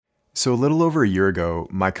So, a little over a year ago,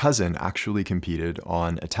 my cousin actually competed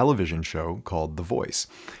on a television show called The Voice.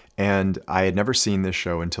 And I had never seen this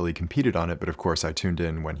show until he competed on it, but of course I tuned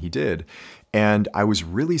in when he did. And I was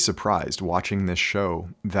really surprised watching this show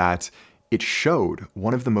that it showed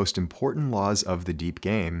one of the most important laws of the deep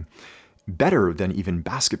game better than even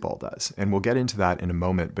basketball does. And we'll get into that in a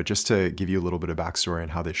moment, but just to give you a little bit of backstory on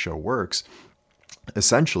how this show works.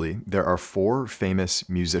 Essentially, there are four famous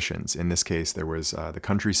musicians. In this case, there was the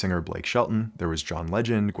country singer Blake Shelton, there was John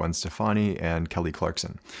Legend, Gwen Stefani, and Kelly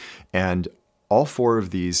Clarkson. And all four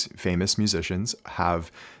of these famous musicians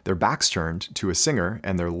have their backs turned to a singer,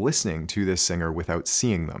 and they're listening to this singer without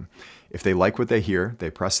seeing them. If they like what they hear, they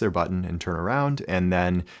press their button and turn around, and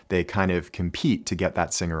then they kind of compete to get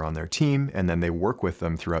that singer on their team, and then they work with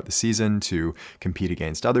them throughout the season to compete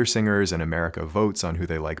against other singers, and America votes on who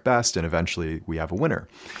they like best, and eventually we have a winner.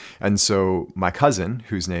 And so my cousin,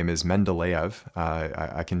 whose name is Mendeleev,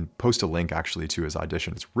 I can post a link actually to his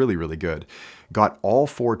audition. It's really, really good. Got all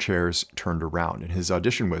four chairs turned around, and his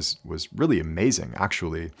audition was really amazing,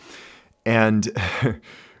 actually. And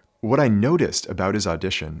what I noticed about his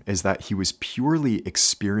audition is that he was purely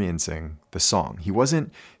experiencing the song. He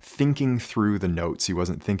wasn't thinking through the notes. He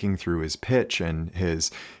wasn't thinking through his pitch and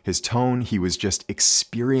his tone. He was just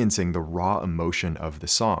experiencing the raw emotion of the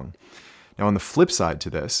song. Now, on the flip side to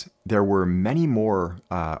this, there were many more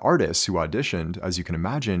artists who auditioned, as you can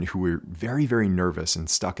imagine, who were very, very nervous and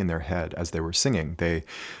stuck in their head as they were singing. They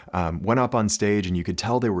went up on stage and you could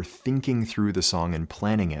tell they were thinking through the song and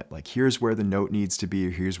planning it. Like, here's where the note needs to be,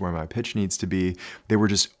 here's where my pitch needs to be. They were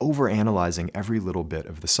just overanalyzing every little bit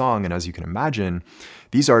of the song. And as you can imagine,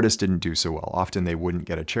 these artists didn't do so well. Often they wouldn't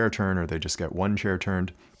get a chair turn, or they just get one chair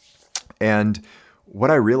turned. And what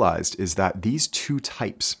I realized is that these two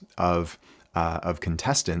types of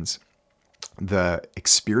contestants, the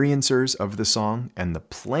experiencers of the song and the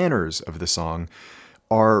planners of the song,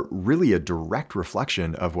 are really a direct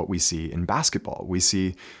reflection of what we see in basketball. We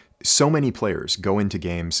see so many players go into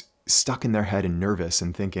games stuck in their head and nervous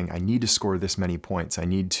and thinking, I need to score this many points. I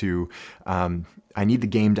need the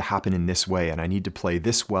game to happen in this way, and I need to play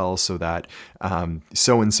this well so that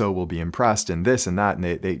so-and-so will be impressed, and this and that. And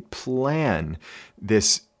they plan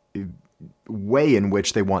this way in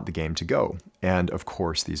which they want the game to go. And of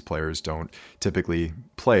course, these players don't typically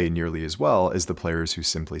play nearly as well as the players who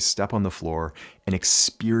simply step on the floor and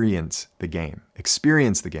experience the game,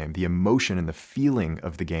 the emotion and the feeling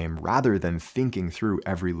of the game, rather than thinking through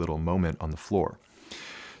every little moment on the floor.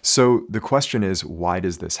 So the question is, why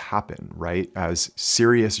does this happen, right? As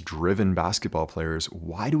serious, driven basketball players,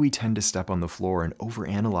 why do we tend to step on the floor and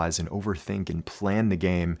overanalyze and overthink and plan the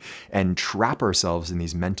game and trap ourselves in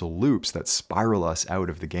these mental loops that spiral us out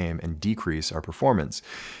of the game and decrease our performance?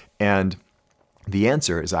 And the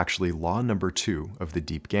answer is actually law number 2 of the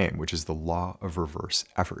deep game, which is the law of reverse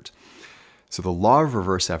effort. So the law of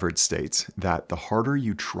reverse effort states that the harder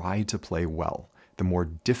you try to play well, the more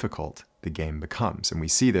difficult the game becomes. And we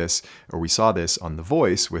saw this on The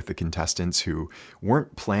Voice with the contestants who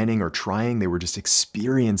weren't planning or trying, they were just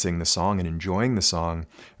experiencing the song and enjoying the song,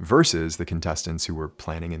 versus the contestants who were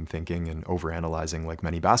planning and thinking and overanalyzing like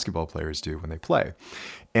many basketball players do when they play.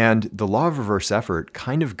 And the law of reverse effort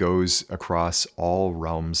kind of goes across all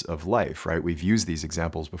realms of life, right? We've used these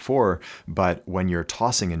examples before, but when you're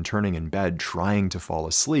tossing and turning in bed trying to fall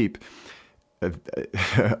asleep,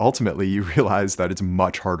 ultimately you realize that it's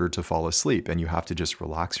much harder to fall asleep, and you have to just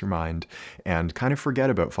relax your mind and kind of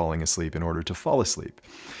forget about falling asleep in order to fall asleep.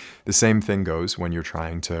 The same thing goes when you're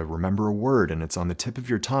trying to remember a word and it's on the tip of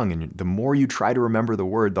your tongue, and the more you try to remember the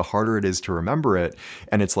word, the harder it is to remember it.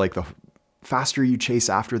 And it's like the faster you chase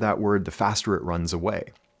after that word, the faster it runs away.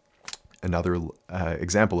 Another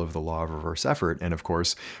example of the law of reverse effort. And of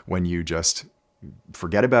course, when you just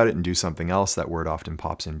forget about it and do something else, that word often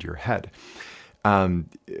pops into your head.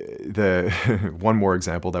 The one more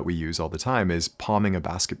example that we use all the time is palming a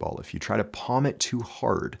basketball. If you try to palm it too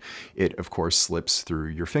hard, it of course slips through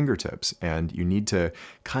your fingertips, and you need to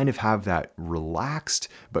kind of have that relaxed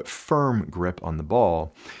but firm grip on the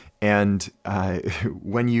ball. And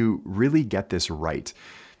when you really get this right,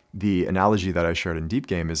 the analogy that I shared in Deep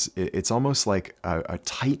Game is it's almost like a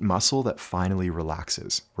tight muscle that finally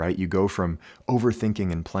relaxes, right? You go from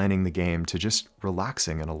overthinking and planning the game to just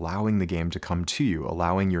relaxing and allowing the game to come to you,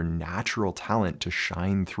 allowing your natural talent to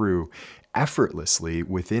shine through effortlessly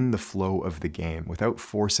within the flow of the game, without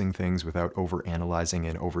forcing things, without overanalyzing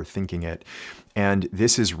and overthinking it. And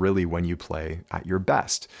this is really when you play at your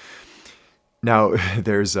best. Now,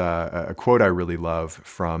 there's a quote I really love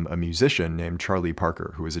from a musician named Charlie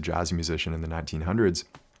Parker, who was a jazz musician in the 1900s.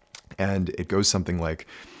 And it goes something like,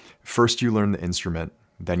 first you learn the instrument,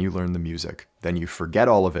 then you learn the music, then you forget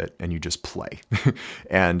all of it and you just play.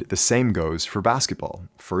 And the same goes for basketball.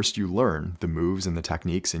 First, you learn the moves and the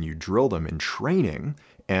techniques and you drill them in training.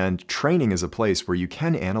 And training is a place where you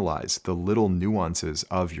can analyze the little nuances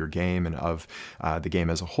of your game and of the game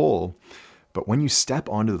as a whole. But when you step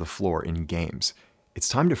onto the floor in games, it's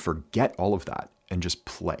time to forget all of that and just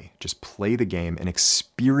play. Just play the game and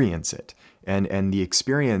experience it. And the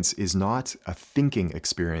experience is not a thinking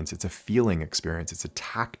experience, it's a feeling experience, it's a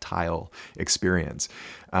tactile experience.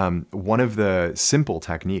 One of the simple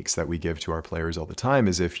techniques that we give to our players all the time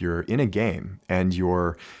is if you're in a game and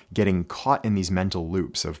you're getting caught in these mental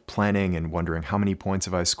loops of planning and wondering how many points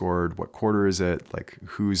have I scored, what quarter is it, like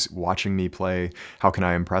who's watching me play, how can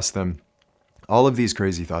I impress them, all of these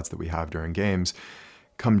crazy thoughts that we have during games,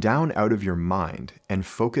 come down out of your mind and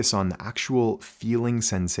focus on the actual feeling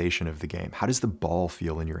sensation of the game. How does the ball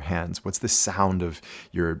feel in your hands? What's the sound of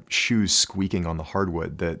your shoes squeaking on the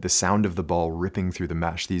hardwood? The sound of the ball ripping through the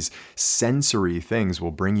mesh? These sensory things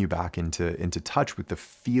will bring you back into touch with the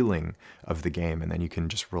feeling of the game, and then you can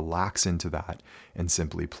just relax into that and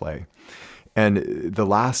simply play. And the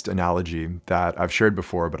last analogy that I've shared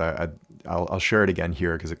before, but I'll share it again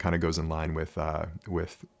here because it kind of goes in line with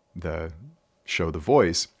the show The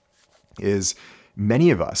Voice, is many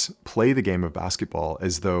of us play the game of basketball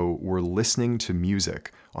as though we're listening to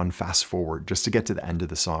music on fast forward just to get to the end of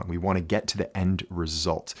the song. We want to get to the end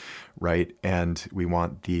result, right? And we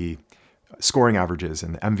want the scoring averages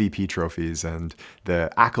and the MVP trophies and the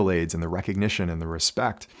accolades and the recognition and the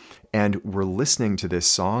respect. And we're listening to this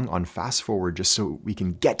song on fast forward just so we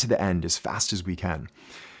can get to the end as fast as we can.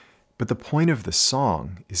 But the point of the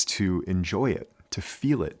song is to enjoy it, to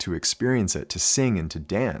feel it, to experience it, to sing and to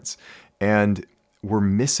dance. And we're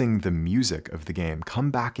missing the music of the game.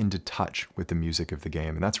 Come back into touch with the music of the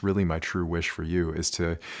game. And that's really my true wish for you, is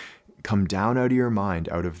to come down out of your mind,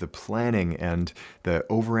 out of the planning and the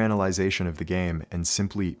overanalyzation of the game, and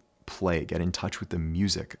simply play, get in touch with the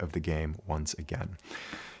music of the game once again.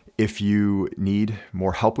 If you need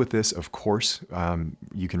more help with this, of course,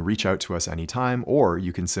 you can reach out to us anytime, or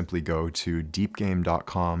you can simply go to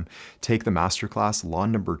deepgame.com, take the masterclass. Law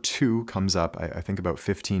number 2 comes up, I think, about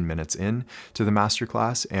 15 minutes in to the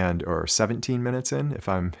masterclass, or 17 minutes in, if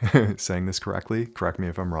I'm saying this correctly. Correct me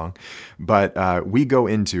if I'm wrong. But we go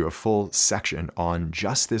into a full section on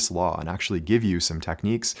just this law and actually give you some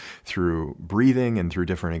techniques through breathing and through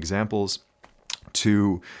different examples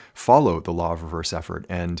to follow the law of reverse effort.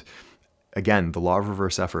 And again, the law of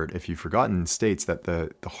reverse effort, if you've forgotten, states that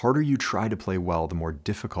the harder you try to play well, the more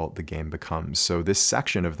difficult the game becomes. So this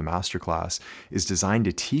section of the masterclass is designed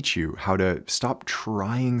to teach you how to stop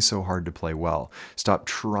trying so hard to play well, stop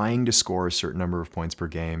trying to score a certain number of points per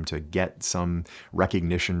game to get some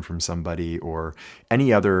recognition from somebody, or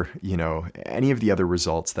any other, any of the other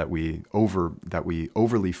results that we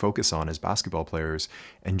overly focus on as basketball players,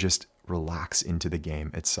 and just relax into the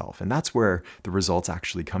game itself. And that's where the results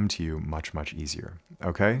actually come to you much, much easier.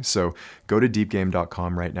 Okay, so go to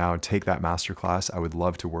deepgame.com right now, take that masterclass. I would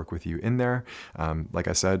love to work with you in there. Like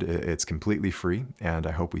I said, it's completely free, and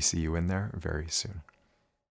I hope we see you in there very soon.